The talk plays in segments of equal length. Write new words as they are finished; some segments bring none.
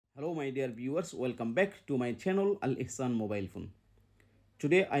Hello my dear viewers, welcome back to my channel Al Ihsan Mobile Phone.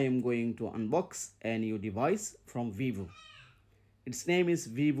 Today I am going to unbox a new device from Vivo. Its name is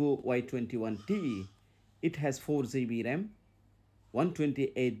Vivo y21T. It has 4GB RAM,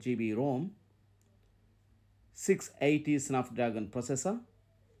 128GB ROM, 680 Snapdragon processor,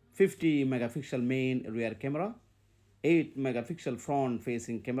 50 megapixel main rear camera, 8 megapixel front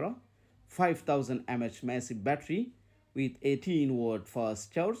facing camera, 5000 mAh massive battery with 18-watt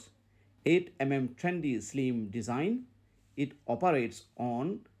fast charge, 8mm trendy slim design. It operates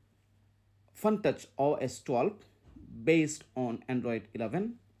on FunTouch OS 12 based on Android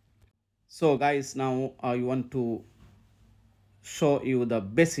 11. So guys, now I want to show you the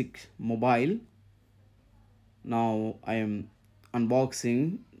basic mobile. Now I am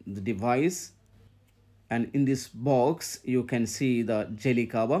unboxing the device, and in this box you can see the jelly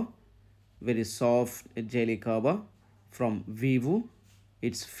cover, very soft jelly cover from Vivo.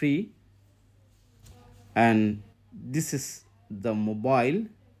 It's free, and this is the mobile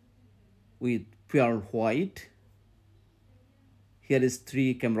with pure white. Here is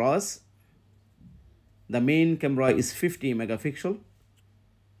 3 cameras. The main camera is 50 megapixel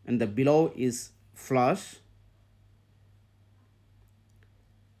and the below is flash.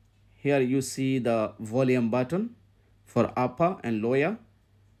 Here you see the volume button for upper and lower,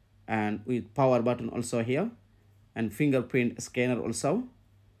 and with power button also here, and fingerprint scanner also.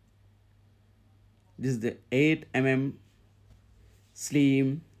 This is the 8mm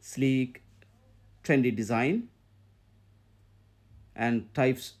slim, sleek, trendy design, and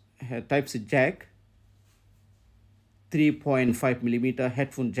Type-C jack, 3.5mm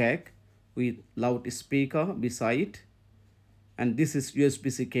headphone jack with loudspeaker beside, and this is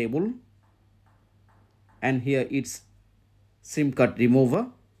USB-C cable, and here it's SIM card remover,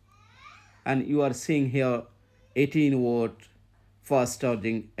 and you are seeing here 18-watt fast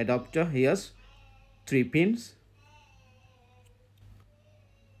charging adapter. Here's 3 pins.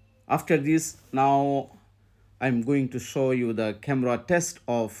 After this, now I'm going to show you the camera test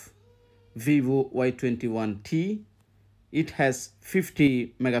of Vivo y21T. It has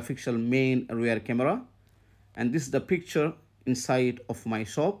 50 megapixel main rear camera, and this is the picture inside of my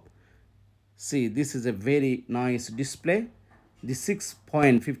shop. See, this is a very nice display. The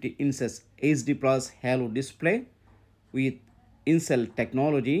 6.50 inches HD plus Halo display with in-cell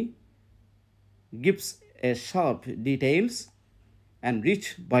technology gives a sharp details and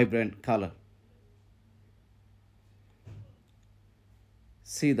rich vibrant color.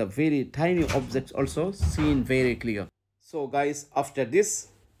 See, the very tiny objects also seen very clear. So guys, after this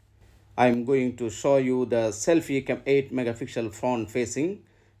I'm going to show you the selfie 8 megapixel front facing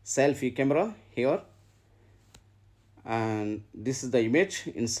selfie camera here, and this is the image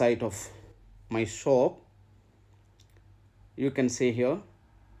inside of my shop. You can see here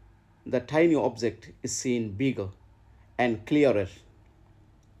the tiny object is seen bigger and clearer.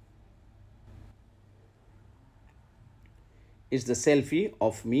 It's the selfie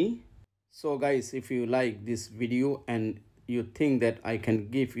of me. So guys, if you like this video and you think that I can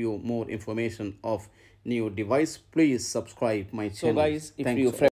give you more information of new device, please subscribe my channel. So guys, if you